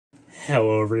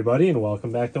Hello everybody and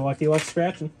welcome back to Lucky Luck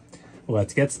Scratching.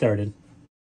 Let's get started.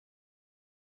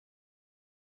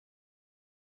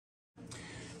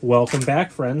 Welcome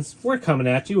back, friends. We're coming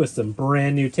at you with some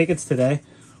brand new tickets today.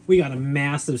 We got a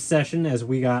massive session as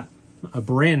we got a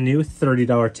brand new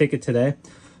 $30 ticket today.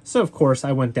 So of course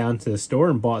I went down to the store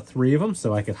and bought 3 of them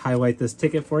so I could highlight this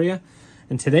ticket for you.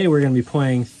 And today we're going to be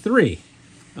playing 3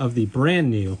 of the brand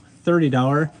new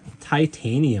 $30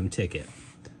 titanium ticket.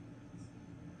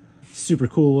 Super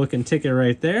cool looking ticket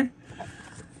right there.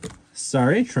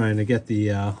 Sorry, trying to get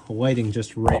the lighting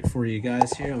just right for you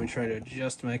guys here. Let me try to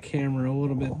adjust my camera a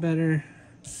little bit better.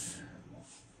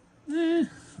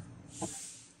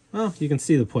 Well, you can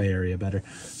see the play area better.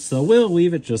 So we'll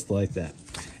leave it just like that.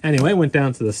 Anyway, went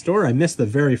down to the store. I missed the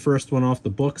very first one off the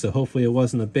book, so hopefully it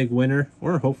wasn't a big winner,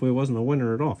 or hopefully it wasn't a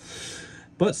winner at all.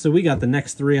 But so we got the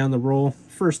next 3 on the roll.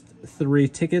 First 3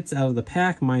 tickets out of the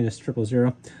pack minus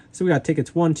 000. So we got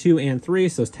tickets 1, 2, and 3.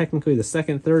 So it's technically the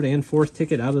 2nd, 3rd, and 4th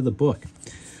ticket out of the book.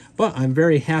 But I'm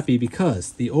very happy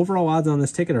because the overall odds on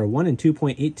this ticket are 1 in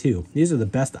 2.82. These are the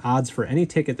best odds for any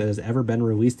ticket that has ever been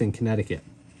released in Connecticut,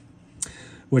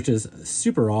 which is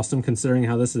super awesome considering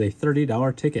how this is a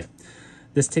 $30 ticket.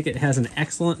 This ticket has an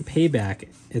excellent payback.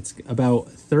 It's about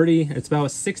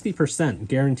 60%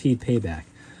 guaranteed payback.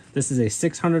 This is a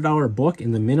 $600 book,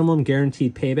 and the minimum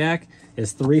guaranteed payback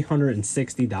is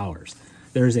 $360.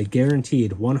 There is a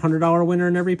guaranteed $100 winner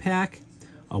in every pack,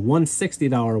 a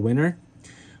 $160 winner,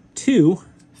 2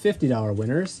 $50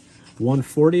 winners, one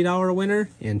 $40 winner,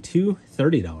 and 2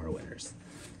 $30 winners.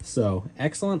 So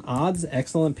excellent odds,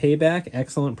 excellent payback,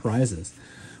 excellent prizes.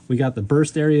 We got the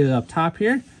burst area up top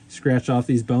here. Scratch off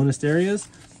these bonus areas,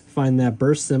 find that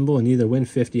burst symbol, and either win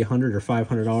 $50, $100, or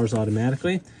 $500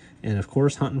 automatically. And of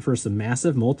course, hunting for some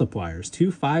massive multipliers,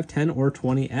 2, 5, 10, or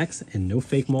 20x, and no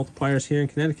fake multipliers here in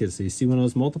Connecticut. So you see one of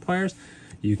those multipliers,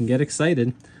 you can get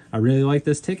excited. I really like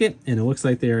this ticket, and it looks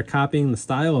like they are copying the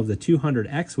style of the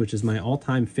 200x, which is my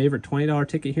all-time favorite $20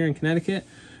 ticket here in Connecticut,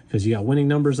 because you got winning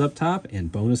numbers up top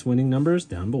and bonus winning numbers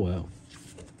down below.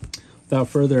 Without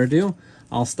further ado,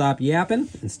 I'll stop yapping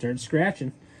and start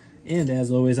scratching. And as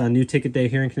always on New Ticket Day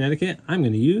here in Connecticut, I'm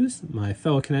going to use my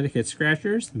fellow Connecticut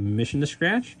scratchers' mission to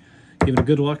scratch. Give it a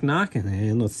good luck knock,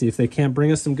 and let's see if they can't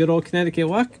bring us some good old Connecticut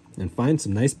luck and find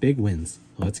some nice big wins.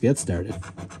 Let's get started.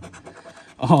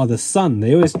 Oh, the sun.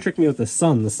 They always trick me with the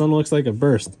sun. The sun looks like a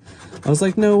burst. I was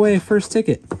like, no way, first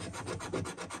ticket.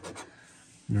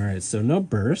 All right, so no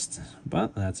burst,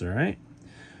 but that's all right.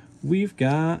 We've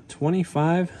got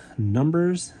 25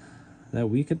 numbers that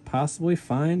we could possibly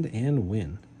find and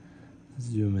win.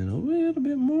 Zoom in a little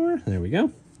bit more. There we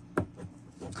go.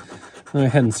 Go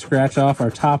ahead and scratch off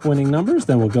our top winning numbers,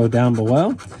 then we'll go down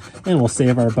below and we'll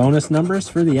save our bonus numbers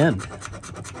for the end.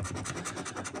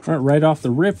 All right off the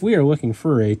rip, we are looking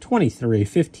for a 23,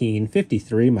 15,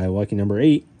 53, my lucky number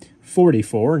 8,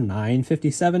 44, 9,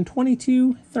 57,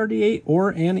 22, 38,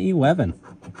 or an 11.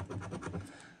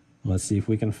 Let's see if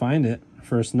we can find it.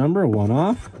 First number, 1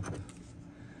 off.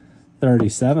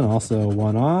 37, also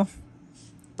 1 off.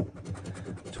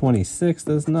 26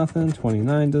 does nothing,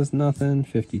 29 does nothing,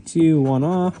 52, 1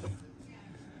 off,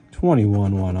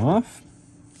 21, 1 off,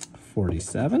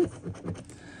 47,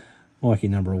 lucky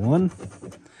number 1,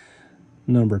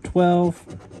 number 12,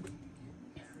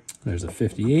 there's a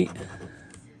 58,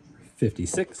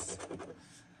 56,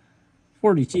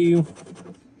 42,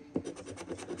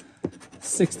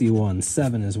 61,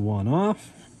 7 is 1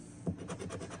 off,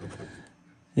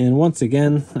 and once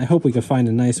again, I hope we can find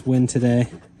a nice win today.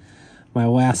 My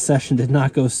last session did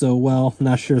not go so well.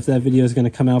 Not sure if that video is going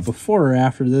to come out before or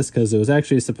after this because it was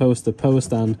actually supposed to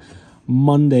post on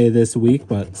Monday this week,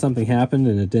 but something happened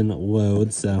and it didn't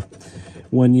load. So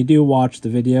when you do watch the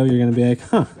video, you're going to be like,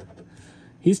 huh,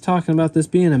 he's talking about this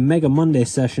being a Mega Monday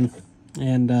session,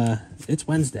 and it's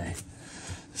Wednesday.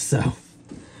 So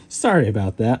sorry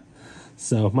about that.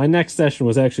 So my next session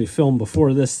was actually filmed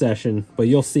before this session, but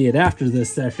you'll see it after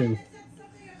this session.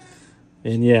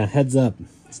 And yeah, heads up.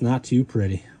 It's not too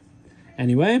pretty.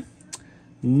 Anyway,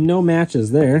 no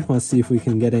matches there. Let's see if we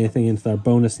can get anything into our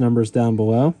bonus numbers down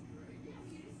below.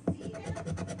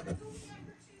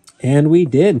 And we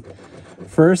did.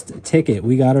 First ticket,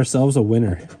 we got ourselves a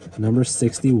winner. Number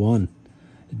 61.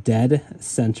 Dead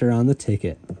center on the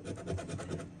ticket.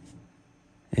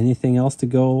 Anything else to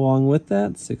go along with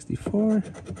that? 64.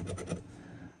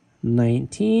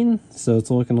 19. So it's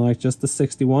looking like just the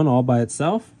 61 all by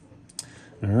itself.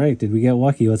 All right, did we get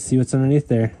lucky? Let's see what's underneath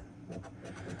there.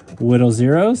 Whittle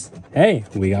zeros. Hey,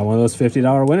 we got one of those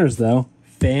 $50 winners, though.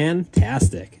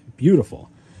 Fantastic. Beautiful.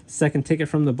 Second ticket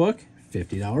from the book,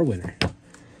 $50 winner.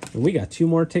 And we got 2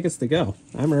 more tickets to go.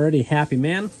 I'm already a happy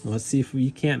man. Let's see if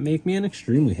we can't make me an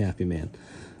extremely happy man.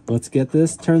 Let's get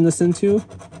this, turn this into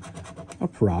a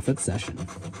profit session.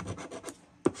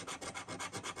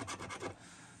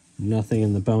 Nothing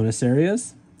in the bonus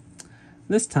areas.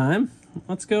 This time,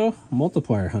 let's go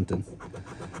multiplier hunting.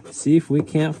 See if we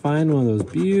can't find one of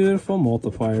those beautiful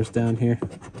multipliers down here.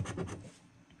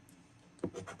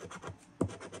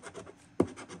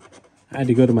 I had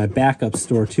to go to my backup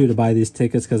store too to buy these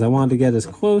tickets because I wanted to get as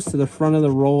close to the front of the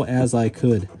roll as I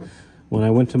could. When I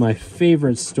went to my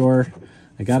favorite store,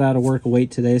 I got out of work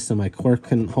late today, so my clerk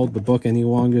couldn't hold the book any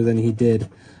longer than he did.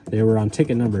 They were on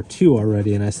ticket number 2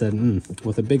 already, and I said,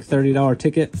 with a big $30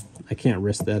 ticket, I can't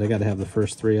risk that. I got to have the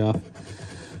first 3 off.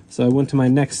 So I went to my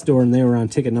next store, and they were on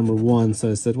ticket number 1,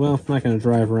 so I said, well, I'm not going to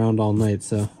drive around all night,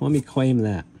 so let me claim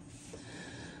that.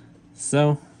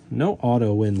 So, no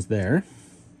auto wins there.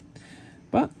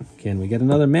 But can we get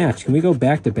another match? Can we go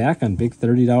back-to-back on big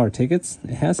 $30 tickets?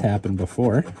 It has happened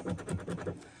before.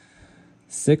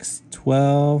 6,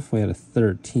 12, we had a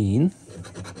 13.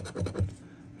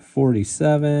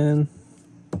 47.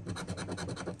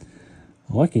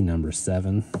 Lucky number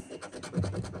 7.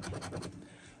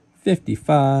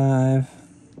 55.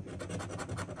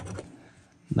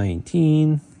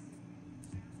 19.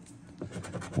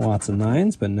 Lots of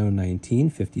 9s, but no 19.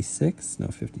 56, no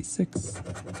 56.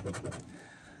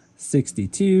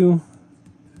 62,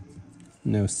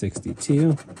 no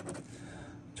 62,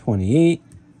 28,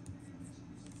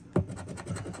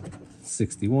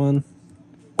 61,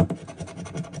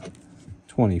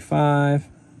 25,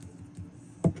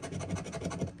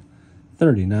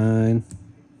 39,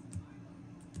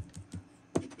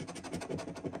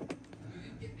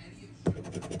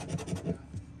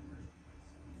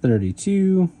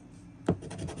 32,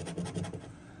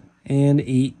 and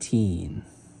 18.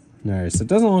 All right, so it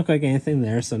doesn't look like anything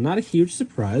there, so not a huge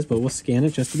surprise, but we'll scan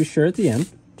it just to be sure at the end.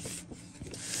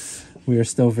 We are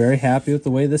still very happy with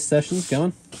the way this session's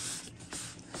going.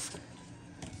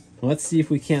 Let's see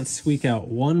if we can't squeak out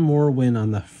one more win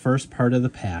on the first part of the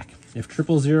pack. If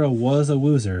 000 was a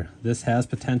loser, this has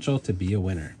potential to be a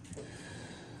winner.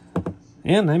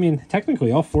 And, I mean,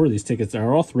 technically all 3 of these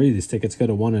tickets could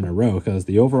have won in a row because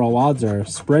the overall odds are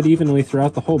spread evenly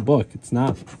throughout the whole book. It's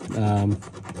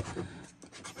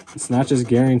not just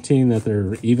guaranteeing that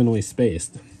they're evenly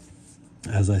spaced,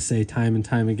 as I say time and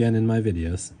time again in my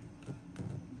videos.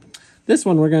 This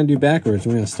one we're going to do backwards.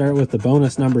 We're going to start with the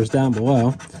bonus numbers down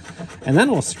below, and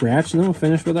then we'll scratch, and then we'll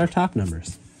finish with our top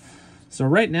numbers. So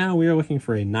right now we are looking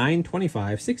for a 9,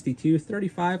 25, 62,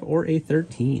 35, or a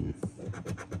 13.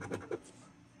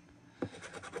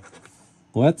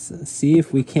 Let's see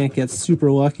if we can't get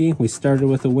super lucky. We started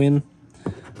with a win.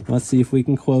 Let's see if we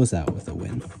can close out with a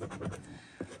win.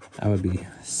 I would be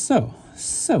so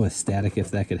ecstatic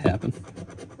if that could happen.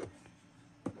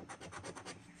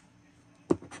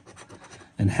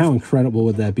 And how incredible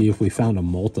would that be if we found a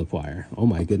multiplier? Oh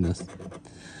my goodness.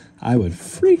 I would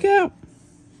freak out.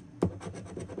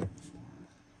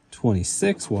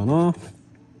 26, 1 off.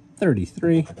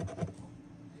 33.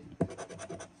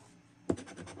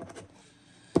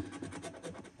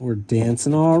 We're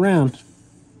dancing all around.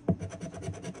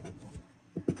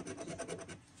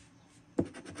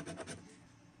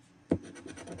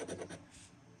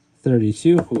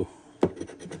 32. Ooh.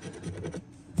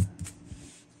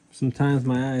 Sometimes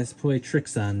my eyes play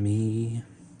tricks on me.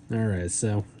 Alright,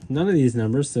 so none of these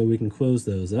numbers, so we can close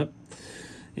those up.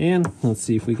 And let's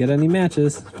see if we get any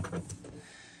matches.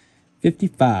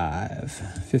 55.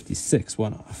 56,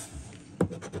 1 off.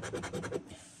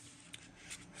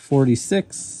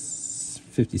 46,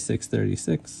 56,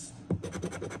 36,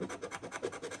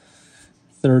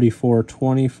 34,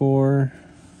 24,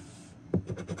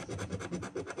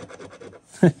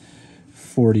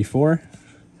 44,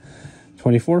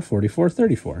 24, 44,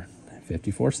 34,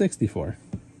 54, 64.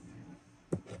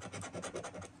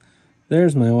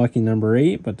 There's my lucky number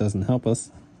 8, but doesn't help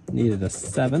us. Needed a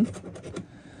 7.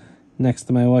 Next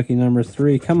to my lucky number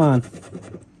 3, come on.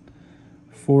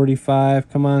 45,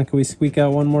 come on, can we squeak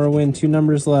out one more win? 2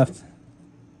 numbers left.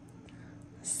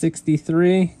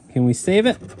 63, can we save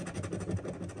it?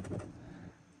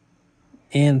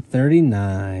 And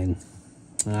 39.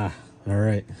 All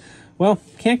right. Well,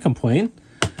 can't complain.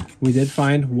 We did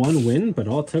find 1 win, but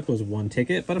all it took was 1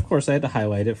 ticket. But of course, I had to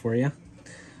highlight it for you.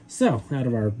 So, out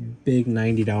of our big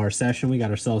 $90 session, we got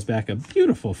ourselves back a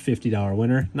beautiful $50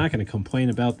 winner. Not going to complain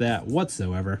about that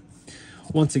whatsoever.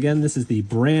 Once again, this is the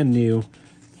brand new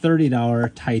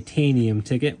 $30 titanium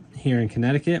ticket here in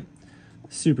Connecticut.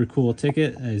 Super cool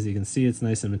ticket. As you can see, it's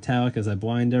nice and metallic as I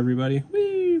blind everybody.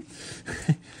 Whee!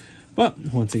 But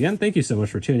once again, thank you so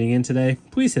much for tuning in today.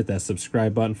 Please hit that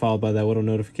subscribe button followed by that little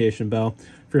notification bell.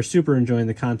 If you're super enjoying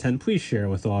the content, please share it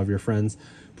with all of your friends.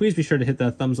 Please be sure to hit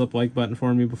that thumbs up like button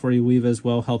for me before you leave as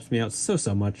well. Helps me out so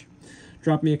much.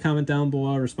 Drop me a comment down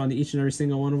below. I respond to each and every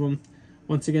single one of them.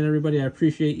 Once again, everybody, I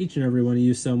appreciate each and every one of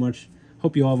you so much.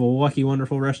 Hope you all have a lucky,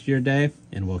 wonderful rest of your day,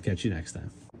 and we'll catch you next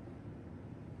time.